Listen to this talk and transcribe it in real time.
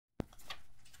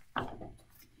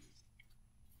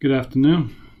Good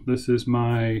afternoon. This is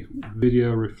my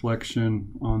video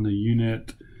reflection on the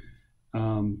unit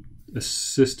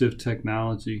Assistive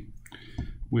Technology,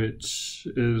 which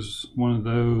is one of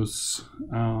those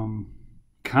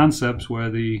concepts where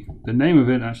the name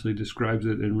of it actually describes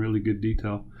it in really good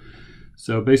detail.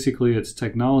 So basically it's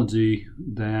technology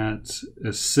that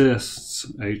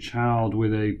assists a child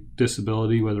with a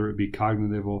disability, whether it be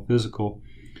cognitive or physical,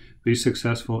 be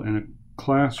successful in a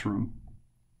classroom.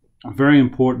 Very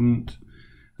important,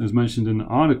 as mentioned in the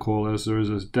article, as there is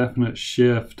a definite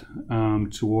shift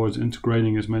towards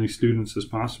integrating as many students as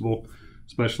possible,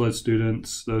 special ed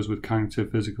students, those with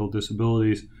cognitive physical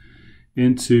disabilities,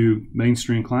 into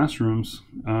mainstream classrooms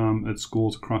at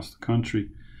schools across the country.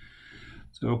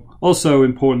 So also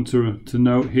important to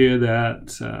note here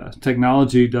that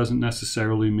technology doesn't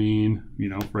necessarily mean,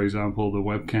 for example, the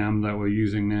webcam that we're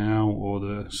using now or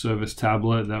the service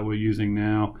tablet that we're using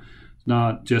now.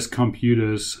 Not just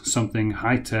computers, something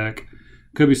high-tech.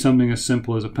 Could be something as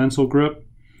simple as a pencil grip,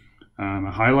 a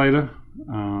highlighter,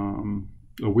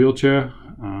 a wheelchair,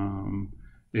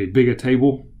 a bigger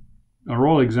table, are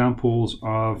all examples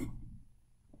of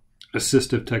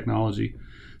assistive technology.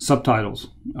 Subtitles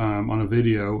on a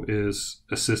video is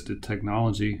assisted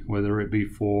technology, whether it be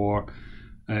for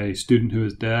a student who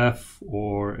is deaf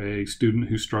or a student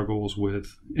who struggles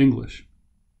with English.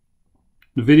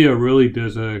 The video really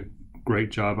does a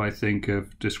great job, I think,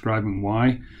 of describing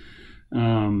why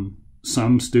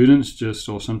some students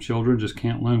or some children just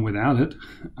can't learn without it.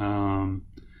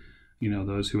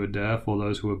 Those who are deaf or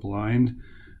those who are blind,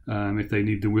 if they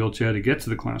need the wheelchair to get to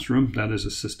the classroom, that is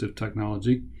assistive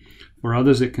technology. For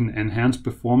others, it can enhance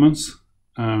performance,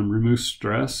 remove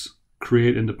stress,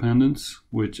 create independence,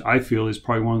 which I feel is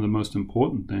probably one of the most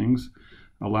important things.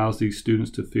 Allows these students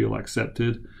to feel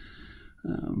accepted,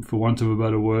 for want of a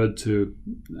better word, to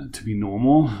be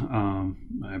normal.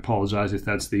 I apologize if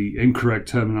that's the incorrect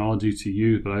terminology to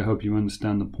use, but I hope you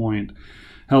understand the point.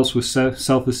 Helps with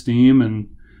self-esteem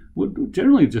and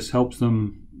generally just helps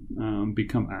them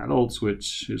become adults,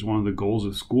 which is one of the goals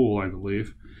of school, I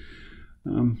believe.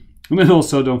 And then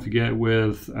also don't forget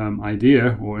with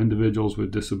IDEA, or Individuals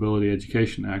with Disability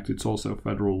Education Act, it's also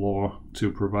federal law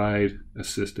to provide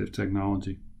assistive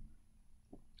technology.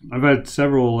 I've had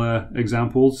several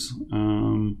examples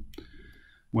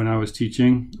when I was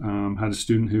teaching. Had a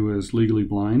student who was legally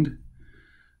blind.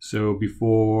 So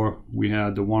before we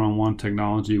had the one-on-one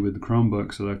technology with the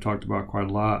Chromebooks that I've talked about quite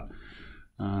a lot,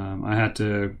 I had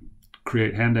to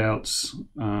create handouts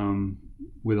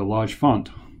with a large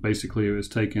font. Basically, it was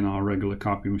taking our regular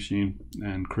copy machine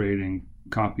and creating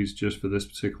copies just for this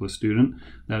particular student.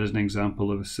 That is an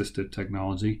example of assistive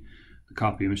technology. The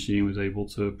copy machine was able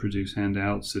to produce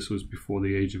handouts. This was before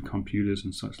the age of computers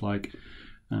and such like,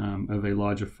 of a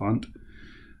larger font.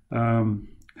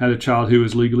 Had a child who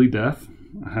was legally deaf,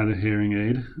 had a hearing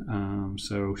aid,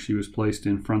 so she was placed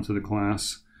in front of the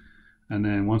class. And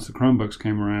then once the Chromebooks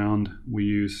came around, we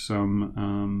used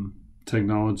some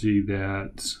technology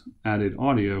that added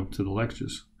audio to the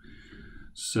lectures.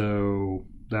 So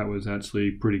that was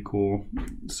actually pretty cool.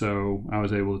 So I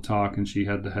was able to talk and she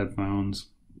had the headphones,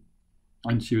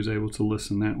 and she was able to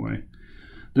listen that way.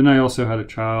 Then I also had a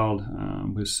child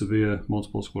with severe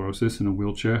multiple sclerosis in a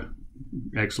wheelchair.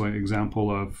 Excellent example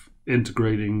of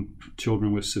integrating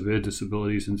children with severe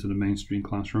disabilities into the mainstream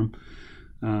classroom.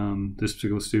 This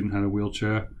particular student had a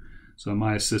wheelchair. So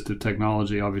my assistive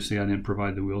technology, obviously I didn't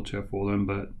provide the wheelchair for them,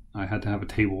 but I had to have a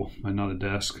table and not a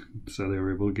desk. So they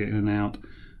were able to get in and out,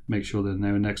 make sure that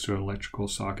they were next to an electrical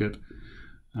socket.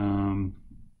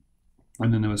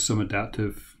 And then there was some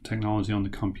adaptive technology on the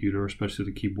computer, especially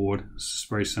the keyboard. It's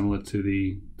very similar to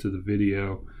the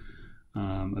video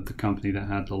at the company that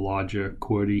had the larger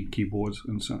QWERTY keyboards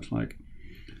and such like.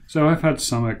 So I've had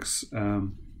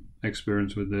some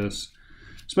experience with this,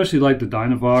 especially like the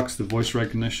Dynavox, the voice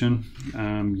recognition.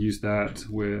 Used that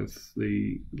with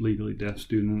the legally deaf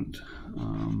student.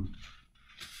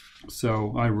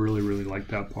 So I really, really like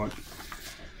that part.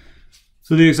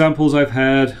 So the examples I've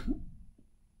had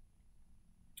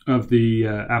of the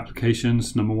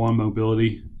applications: number one,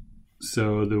 mobility.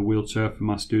 So the wheelchair for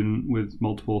my student with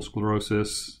multiple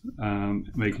sclerosis,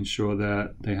 making sure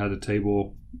that they had a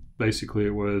table. Basically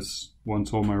it was,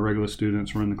 once all my regular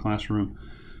students were in the classroom,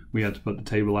 we had to put the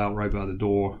table out right by the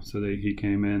door so that he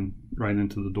came in right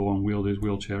into the door and wheeled his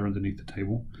wheelchair underneath the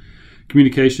table.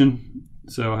 Communication,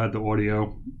 so I had the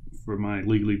audio for my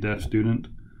legally deaf student.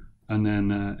 And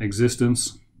then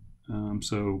existence,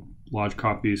 so large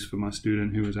copies for my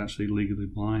student who was actually legally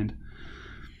blind.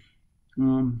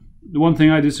 The one thing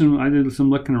I did some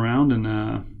looking around,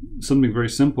 and something very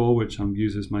simple, which I'm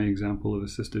using as my example of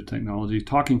assistive technology,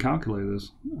 talking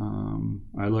calculators.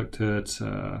 I looked at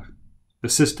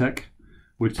Assistive Tech,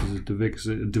 which is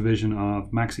a division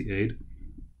of MaxiAid.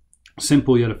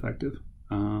 Simple yet effective.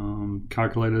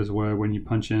 Calculators where when you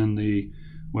punch in the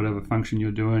whatever function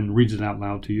you're doing, reads it out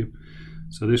loud to you.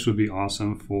 So this would be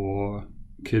awesome for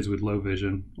kids with low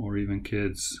vision, or even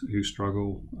kids who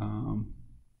struggle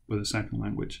with a second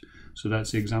language. So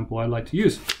that's the example I like to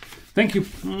use. Thank you.